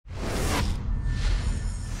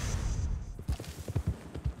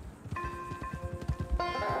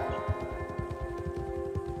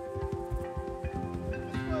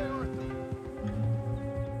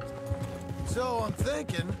I'm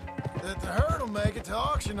thinking that the herd will make it to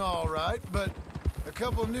auction all right, but a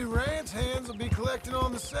couple of new ranch hands will be collecting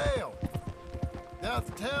on the sale. Doubt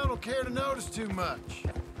the town will care to notice too much.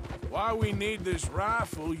 Why we need this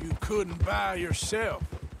rifle you couldn't buy yourself?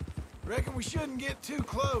 Reckon we shouldn't get too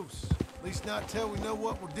close. At least not till we know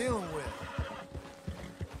what we're dealing with.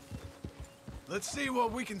 Let's see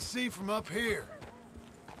what we can see from up here.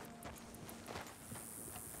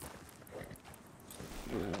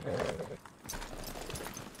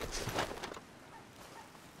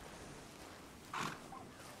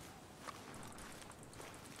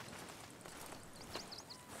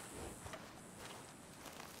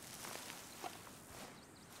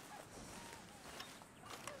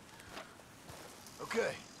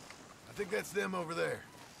 Okay, I think that's them over there.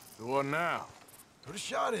 So what now? Put a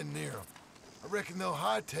shot in near them. I reckon they'll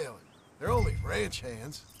hightail it. They're only ranch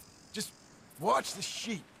hands. Just watch the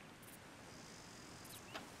sheep.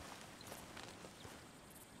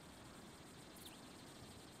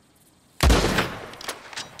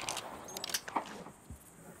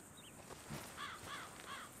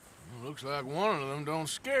 Looks like one of them don't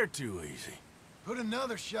scare too easy. Put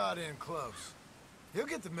another shot in close. He'll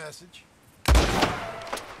get the message.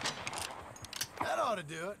 That ought to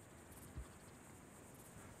do it.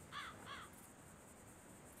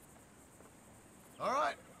 All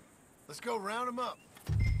right, let's go round them up.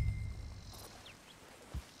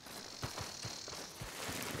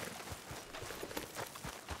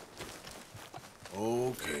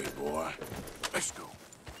 Okay, boy. Let's go.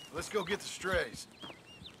 Let's go get the strays.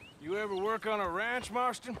 You ever work on a ranch,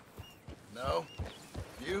 Marston? No?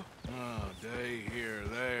 You? Oh, day here or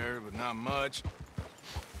there, but not much.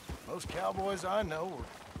 Most cowboys I know are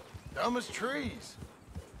dumb as trees.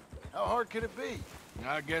 How hard could it be?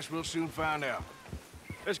 I guess we'll soon find out.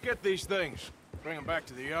 Let's get these things. Bring them back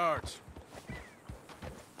to the yards.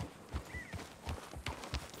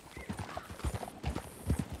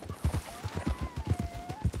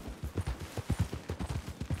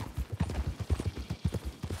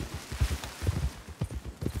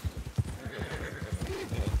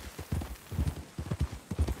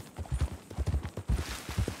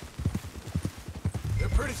 They're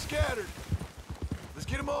pretty scattered. Let's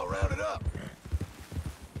get them all rounded up.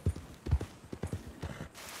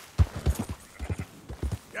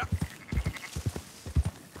 Yep.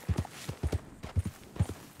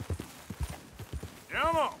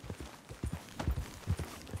 Come on.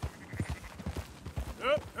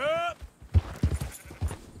 Up, up.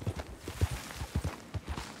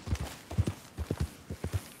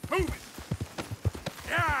 Move it.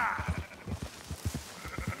 Yeah.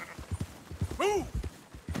 Move.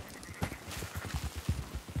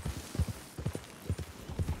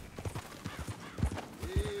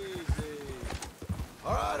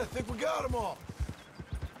 All right, I think we got them all.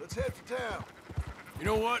 Let's head for town. You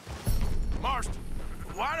know what? Marston,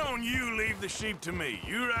 why don't you leave the sheep to me?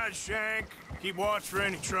 You ride Shank, keep watch for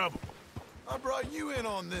any trouble. I brought you in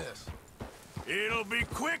on this. It'll be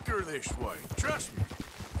quicker this way. Trust me.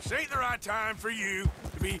 This ain't the right time for you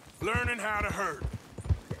to be learning how to herd.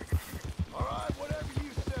 All right, whatever you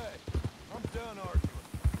say. I'm done arguing.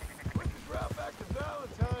 Quickest route back to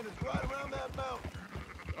Valentine is right around that mountain.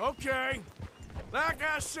 Okay. Like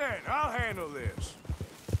I said, I'll handle this.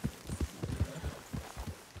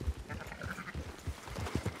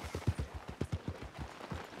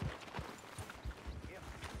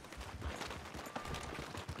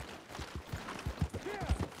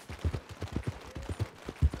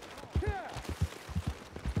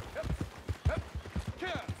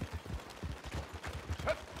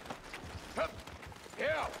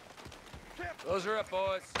 Those are up,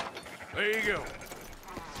 boys. There you go.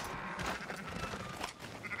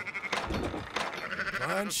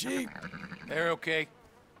 Fine sheep. They're okay.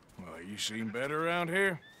 Well, you seem better around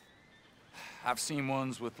here? I've seen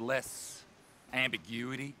ones with less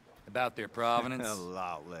ambiguity about their provenance. A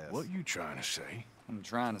lot less. What you trying to say? I'm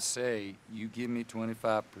trying to say, you give me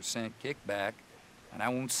 25% kickback, and I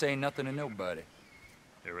won't say nothing to nobody.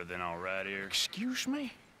 Everything all right here? Excuse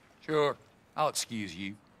me? Sure, I'll excuse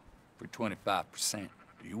you for 25%.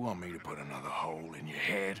 Do you want me to put another hole in your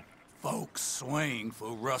head? Folks swing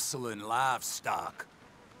for rustling livestock.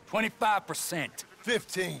 25%.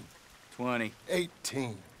 15. 20.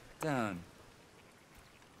 18. Done.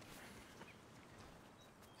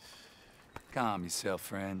 Calm yourself,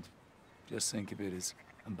 friend. Just think of it as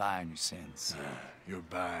I'm buying your sins. You're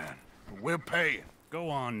buying. We're paying. Go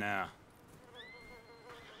on now.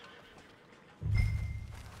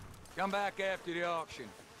 Come back after the auction.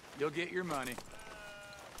 You'll get your money.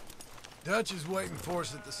 Dutch is waiting for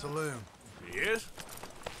us at the saloon. He is?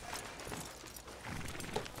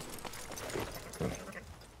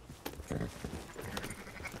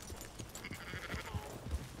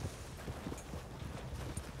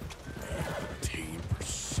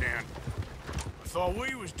 Thought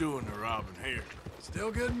we was doing the robbing here.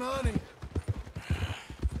 Still good money.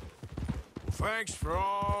 Well, thanks for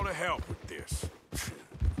all the help with this.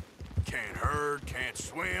 Can't herd, can't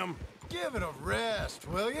swim. Give it a rest,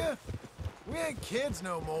 will ya? We ain't kids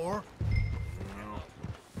no more. No,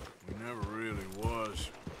 we never really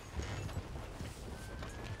was.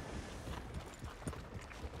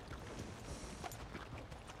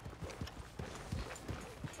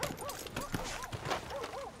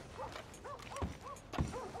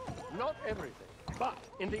 Not everything, but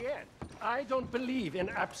in the end, I don't believe in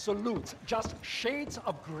absolutes, just shades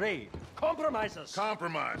of gray. Compromises.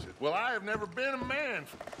 Compromise it. Well, I have never been a man.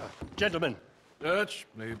 Gentlemen, Dutch,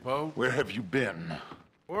 Leopold. Where have you been?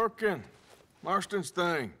 Working. Marston's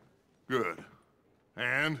thing. Good.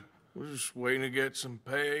 And? We're just waiting to get some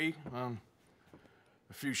pay on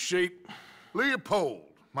a few sheep. Leopold,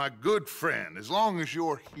 my good friend, as long as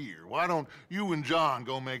you're here, why don't you and John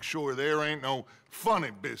go make sure there ain't no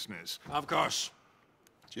funny business? Of course.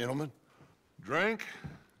 Gentlemen? Drink?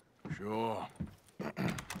 Sure.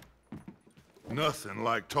 Nothing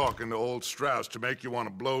like talking to old Strauss to make you want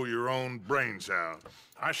to blow your own brains out.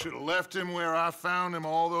 I should have left him where I found him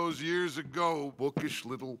all those years ago. Bookish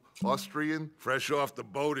little Austrian, fresh off the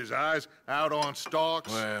boat, his eyes out on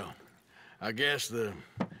stalks. Well, I guess the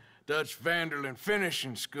Dutch Vanderlyn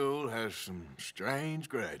Finishing School has some strange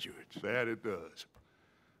graduates. That it does.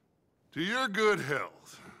 To your good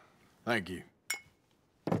health. Thank you.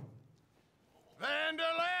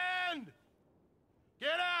 Vanderlyn!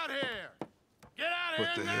 Get out here! Get out What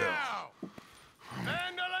here the now! hell?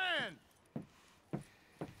 Vanderlyn!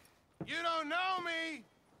 You don't know me,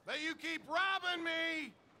 but you keep robbing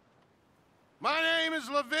me! My name is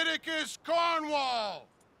Leviticus Cornwall.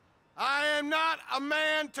 I am not a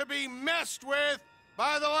man to be messed with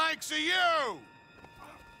by the likes of you!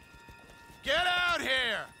 Get out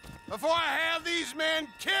here before I have these men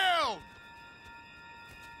killed!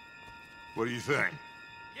 What do you think?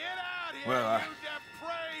 Get out here, Well, you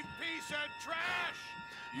depraved piece of trash!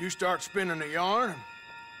 You start spinning the yarn.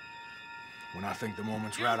 When I think the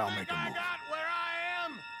moment's right, I'll make a move. I got where I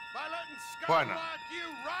am by letting Why scum not? like you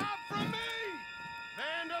rob from me?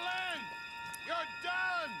 Vanderlyn, you're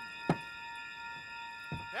done!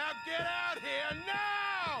 Now get out here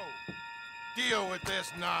now! Deal with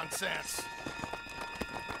this nonsense.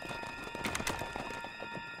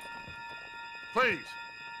 Please,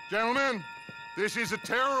 gentlemen, this is a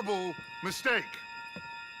terrible mistake.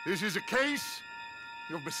 This is a case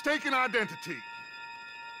of mistaken identity.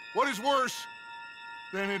 What is worse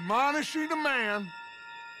than admonishing a man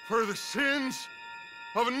for the sins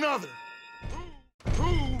of another?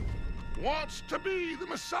 Who wants to be the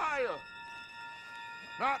Messiah?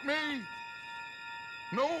 Not me.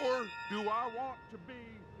 Nor do I want to be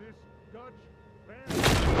this Dutch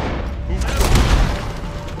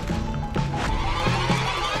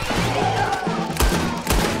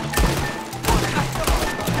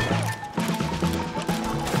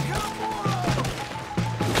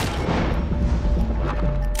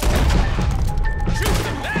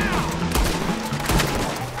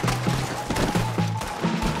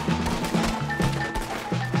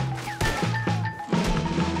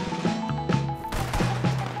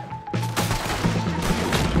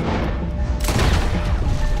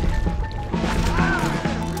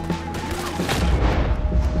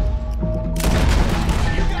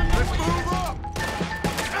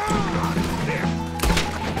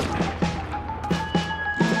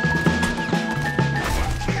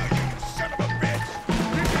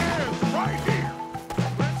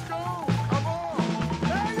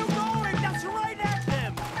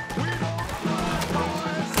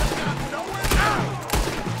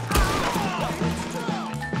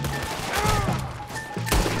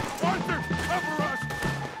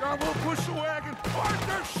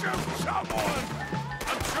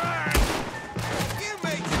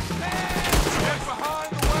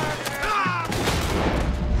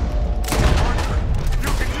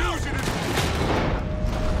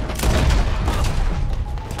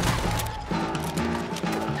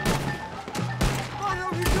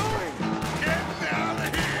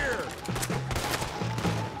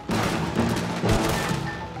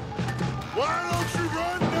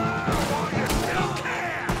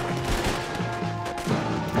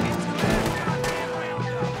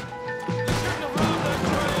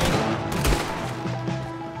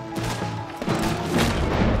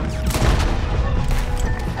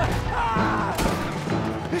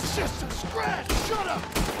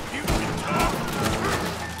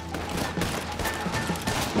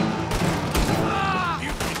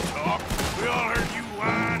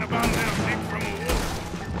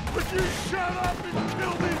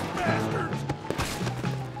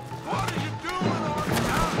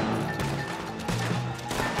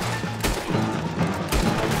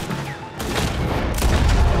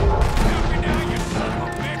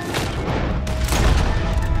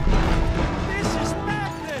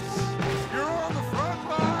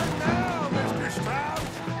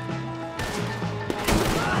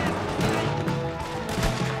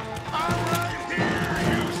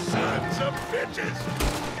bitches!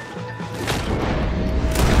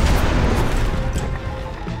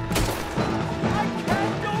 I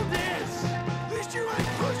can't do this! At least you ain't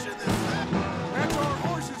pushing this thing. That's our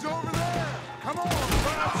horses over there! Come on,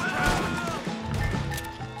 Strauss!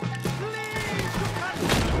 Please, you can't...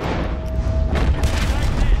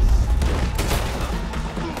 Like this.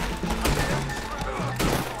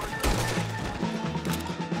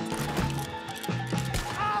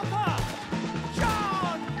 Alpha!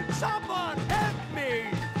 John! Someone help me!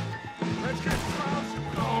 Let's get Strauss!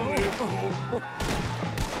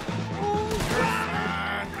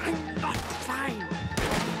 I'm not fine.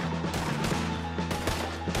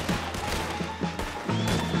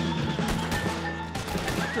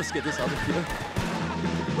 Just get this out of here.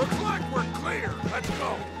 Looks like we're clear. Let's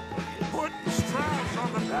go. Put Strauss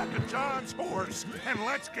on the back of John's horse, and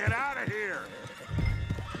let's get out of here.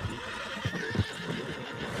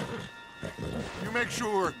 You make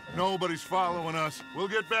sure nobody's following us. We'll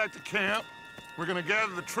get back to camp. We're gonna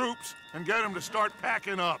gather the troops and get them to start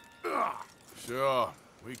packing up. Ugh. Sure.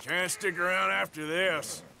 We can't stick around after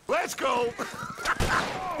this. Let's go!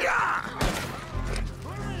 Yeah!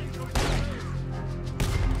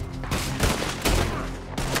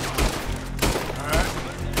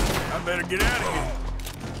 I better get out of here.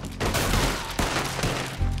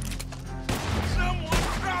 Someone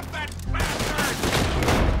drop that bastard!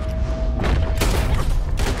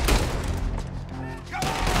 Come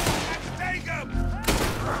on, let's take him!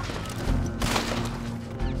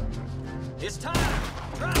 It's time!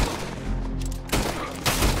 Travel!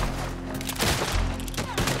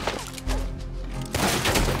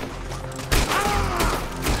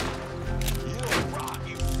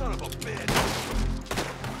 You son of a bitch!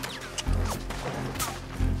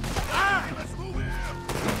 Let's move him!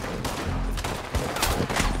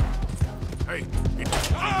 Hey,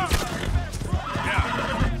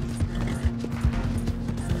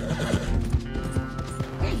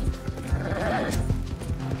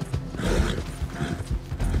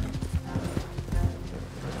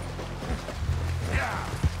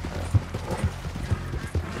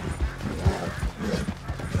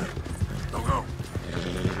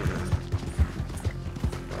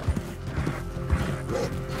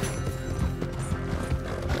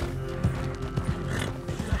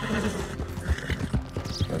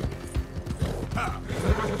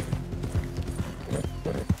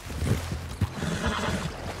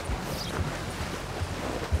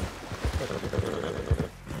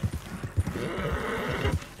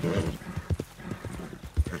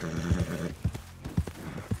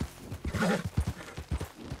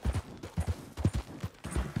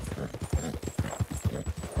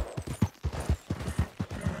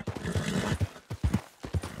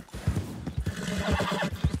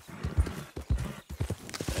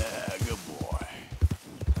 good boy.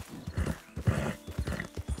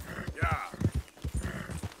 Yeah.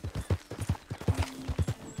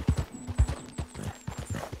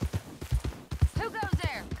 Who goes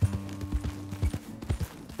there?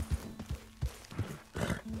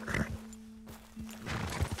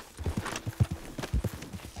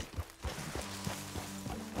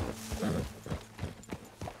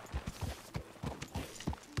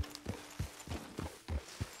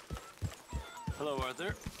 Hello,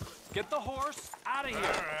 Arthur. Get the horse out of here.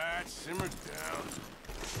 All right, simmer down.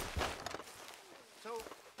 So,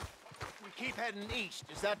 we keep heading east.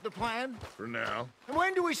 Is that the plan? For now. And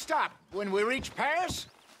when do we stop? When we reach Paris?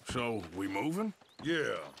 So, we moving?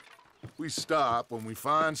 Yeah. We stop when we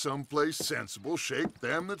find someplace sensible, shake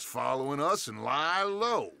them that's following us, and lie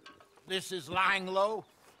low. This is lying low?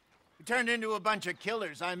 We turned into a bunch of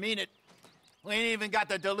killers, I mean it. We ain't even got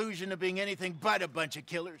the delusion of being anything but a bunch of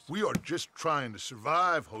killers. We are just trying to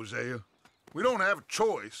survive, Hosea. We don't have a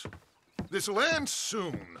choice. This'll end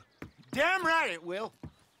soon. Damn right it will.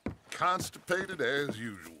 Constipated as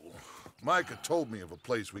usual. Micah told me of a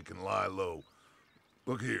place we can lie low.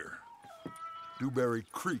 Look here. Dewberry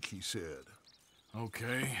Creek, he said.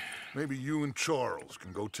 Okay. Maybe you and Charles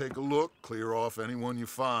can go take a look, clear off anyone you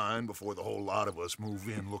find before the whole lot of us move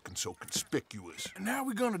in looking so conspicuous. And how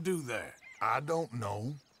we gonna do that? I don't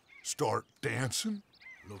know. Start dancing?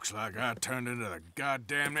 Looks like I turned into the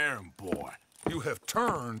goddamn errand boy. You have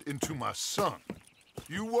turned into my son.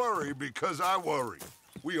 You worry because I worry.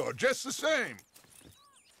 We are just the same.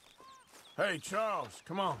 Hey, Charles,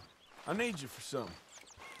 come on. I need you for something.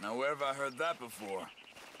 Now, where have I heard that before?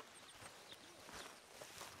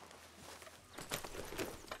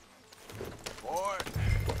 Boy.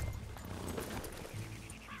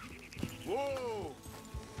 Whoa!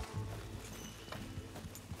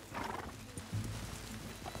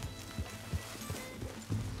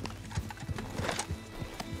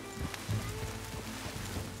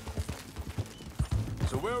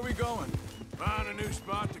 where are we going? Find a new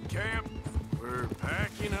spot to camp. We're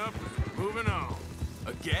packing up and moving on.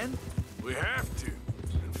 Again? We have to,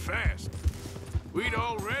 and fast. We'd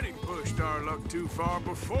already pushed our luck too far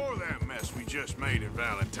before that mess we just made at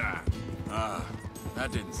Valentine.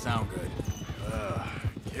 That didn't sound good.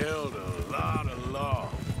 Killed a lot of law.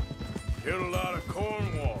 Killed a lot of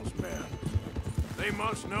Cornwall's men. They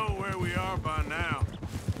must know where we are by now.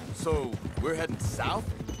 So, we're heading south?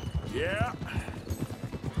 Yeah.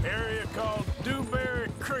 Area called Dewberry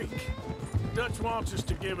Creek. Dutch wants us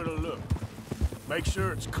to give it a look. Make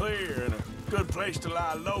sure it's clear and a good place to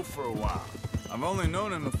lie low for a while. I've only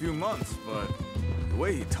known him a few months, but the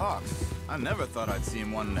way he talks, I never thought I'd see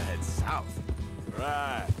him wanting to head south.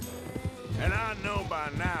 Right. And I know by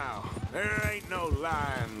now, there ain't no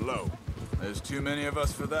lying low. There's too many of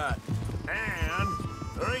us for that. And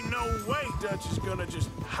there ain't no way Dutch is gonna just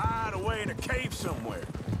hide away in a cave somewhere.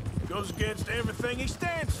 Goes against everything he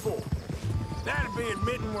stands for. That'd be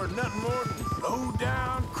admitting we're nothing more than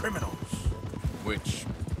low-down criminals. Which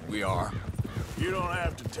we are. You don't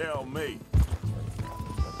have to tell me.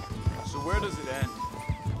 So where does it end?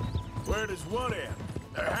 Where does what end?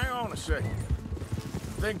 Hang on a second.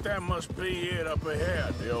 I think that must be it up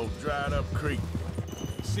ahead, the old dried-up creek.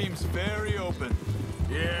 Seems very open.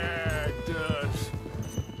 Yeah, it does.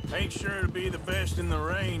 Ain't sure to be the best in the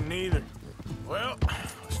rain, neither. Well,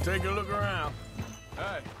 let's take a look around.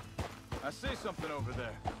 Hey, I see something over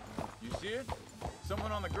there. You see it?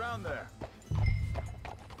 Someone on the ground there.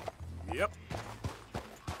 Yep.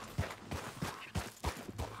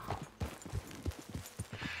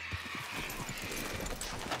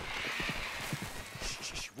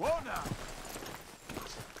 Whoa now!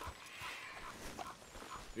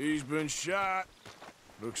 He's been shot.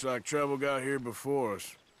 Looks like trouble got here before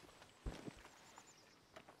us.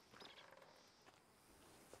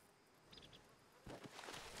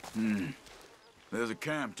 There's a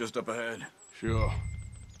camp just up ahead. Sure.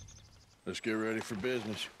 Let's get ready for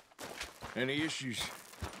business. Any issues?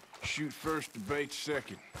 Shoot first, debate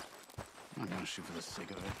second. I'm not gonna shoot for the sake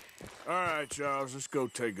of it. All right, Charles, let's go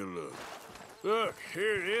take a look. Look,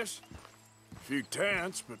 here it is. A few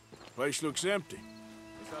tents, but the place looks empty.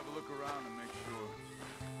 Let's have a look around and make sure.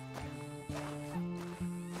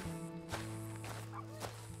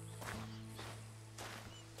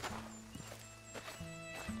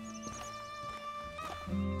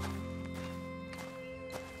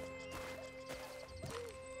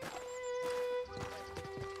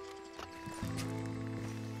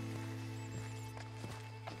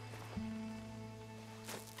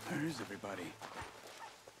 Where is everybody?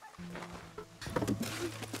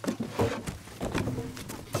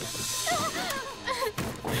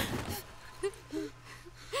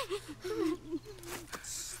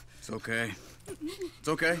 It's okay. It's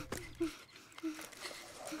okay. You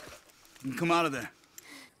can come out of there.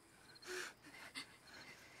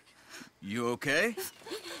 You okay?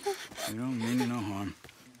 You don't mean you no harm.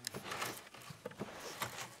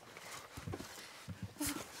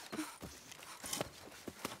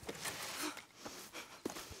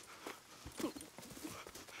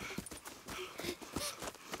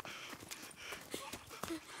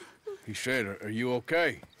 He said, are you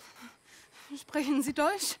okay? Sprechen Sie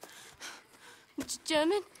Deutsch?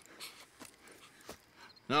 German?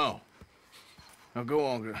 No. Now go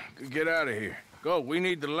on, get out of here. Go, we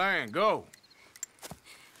need the land, go.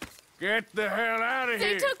 Get the hell out of They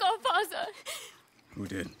here. took our father. Who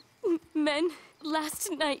did? Men,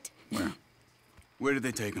 last night. Where? Where did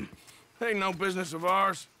they take him? Ain't no business of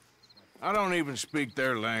ours. I don't even speak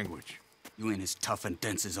their language. You ain't as tough and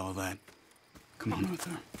dense as all that. Come on,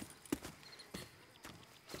 Arthur.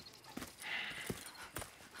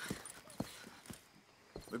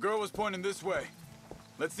 The girl was pointing this way.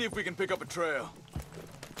 Let's see if we can pick up a trail.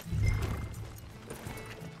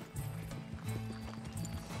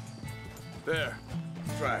 There.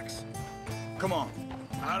 Tracks. Come on.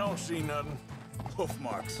 I don't see nothing. Hoof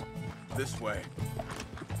marks. This way.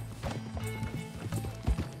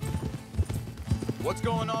 What's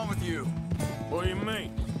going on with you? What do you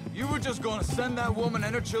mean? You were just gonna send that woman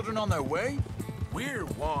and her children on their way? We're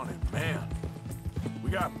wanted, man. We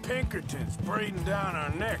got Pinkertons breathing down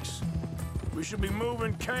our necks. We should be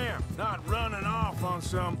moving camp, not running off on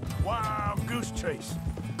some wild goose chase.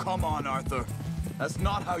 Come on, Arthur. That's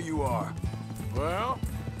not how you are. Well,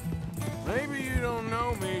 maybe you don't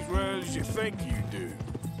know me as well as you think you do.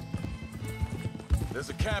 There's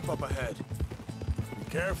a camp up ahead. Be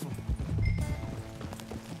careful.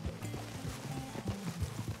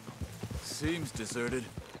 Seems deserted.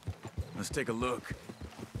 Let's take a look.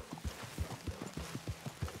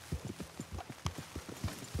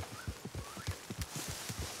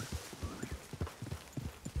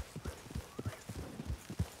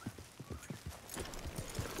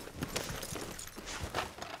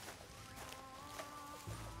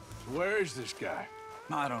 Where is this guy?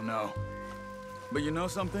 I don't know. But you know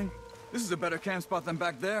something? This is a better camp spot than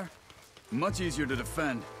back there. Much easier to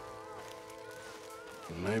defend.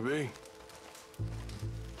 Maybe.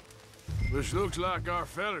 This looks like our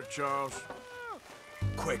fella, Charles.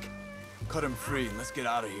 Quick, cut him free and let's get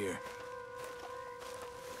out of here.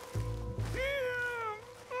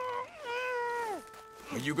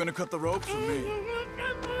 Are you gonna cut the ropes or me?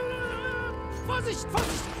 Vorsicht,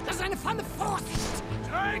 Vorsicht! Das ist eine Pfanne! Vorsicht!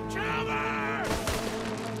 Take cover!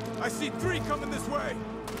 I see 3 coming this way.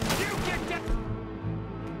 You get...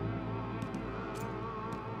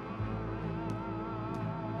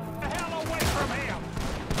 The hell away from him!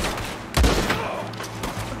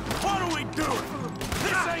 What are we doing?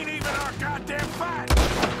 This ain't even our goddamn fight!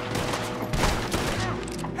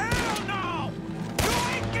 Hell no! You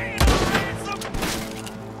ain't getting our ransom!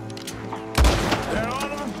 They're on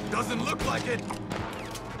him? Doesn't look like it.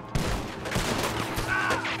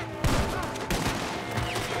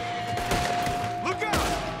 Look out!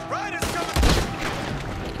 Riders coming!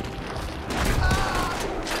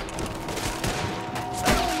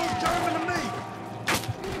 They don't look German to me.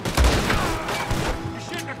 You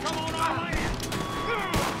shouldn't have come on our land!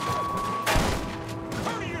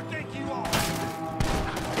 Who do you think you are?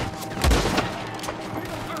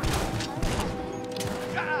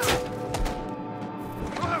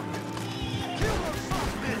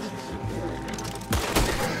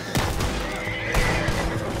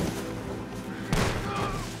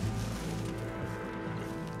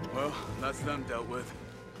 Well, that's them dealt with.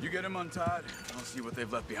 You get them untied, and I'll see what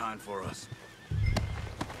they've left behind for us.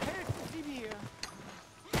 Helfen Sie mir!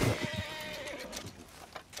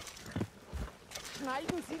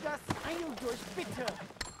 Schneiden Sie das Seil durch, bitte!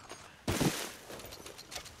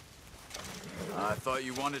 I thought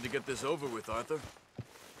you wanted to get this over with, Arthur.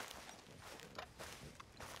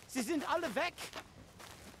 Sie sind alle weg!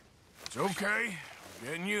 It's okay. I'm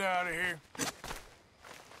getting you out of here.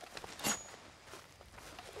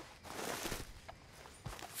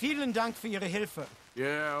 Vielen Dank für Ihre Hilfe.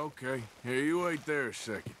 Yeah, okay. Here, you wait there a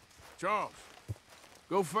second. Charles,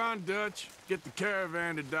 go find Dutch, get the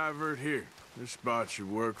caravan to divert here. This spot should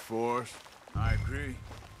work for us. I agree.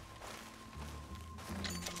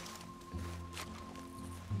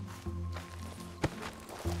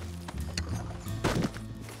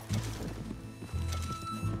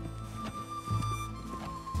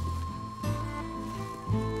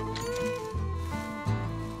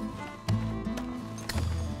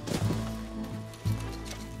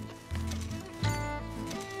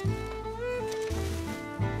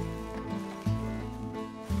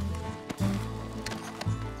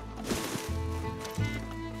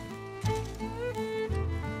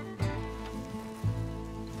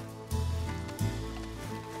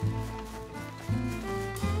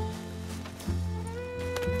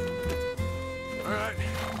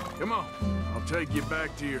 Come on, I'll take you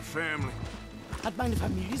back to your family. Hat meine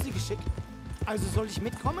Familie Sie geschickt? Also soll ich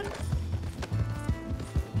mitkommen?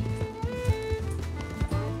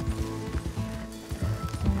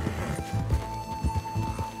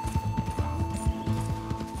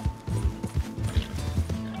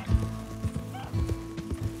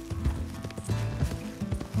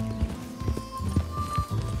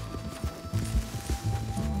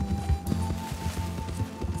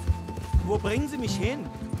 Wo bringen Sie mich hin?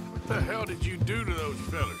 What the hell did you do to those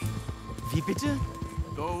fellas? Wie bitte?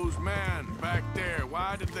 Those men back there,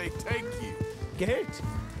 why did they take you? Geld.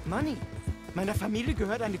 Money. Meiner Familie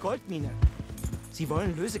gehört eine Goldmine. Sie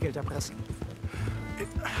wollen Lösegeld erpressen.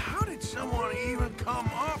 How did someone even come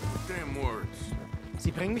up with them words?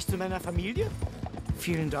 Sie bringen mich zu meiner Familie?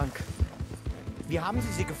 Vielen Dank. Wie haben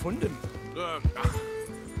Sie sie gefunden? Look,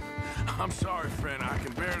 I'm sorry, friend. I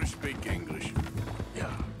can barely speak English. Yeah.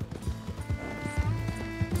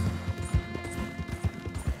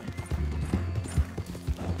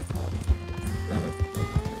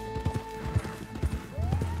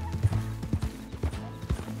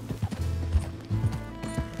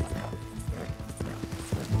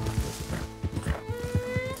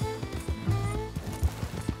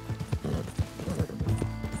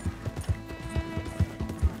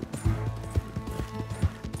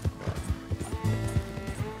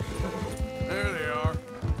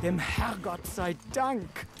 Dem Herrgott sei Dank.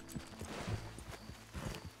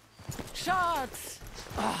 Schatz!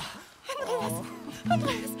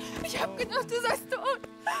 Andreas, ich hab gedacht, du seist tot.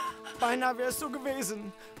 Beinahe wär's so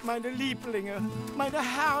gewesen. Meine Lieblinge, meine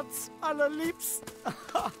Herz allerliebsten.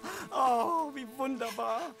 Oh, wie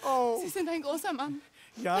wunderbar. Oh. Sie sind ein großer Mann.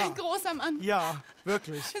 Ja. Ein großer Mann. Ja,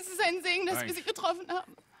 wirklich. Es ist ein Segen, dass wir Sie getroffen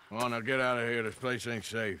haben. Well, now get out of here. This place ain't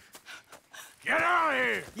safe. Get out of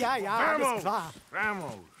here! Ja, ja, alles Vamos! klar.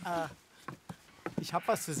 Vamos! Ich hab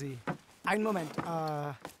was für Sie. Einen Moment.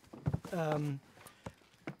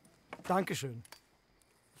 Dankeschön.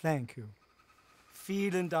 Thank you.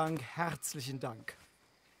 Vielen Dank, herzlichen Dank.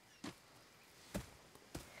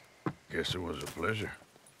 Guess it was a pleasure.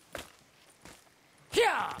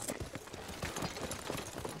 Ja!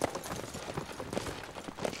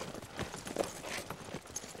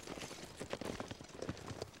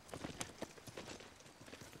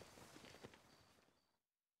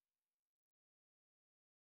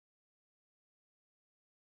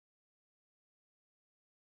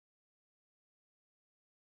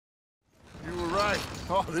 You were right.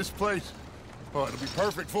 Oh, this place. Oh, it'll be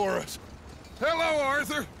perfect for us. Hello,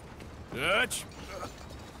 Arthur. Dutch?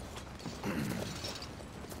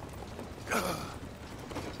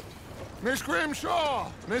 Miss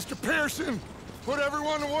Grimshaw, Mr. Pearson, put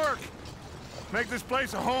everyone to work. Make this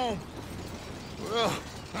place a home. Well,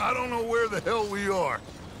 I don't know where the hell we are,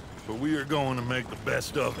 but we are going to make the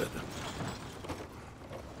best of it.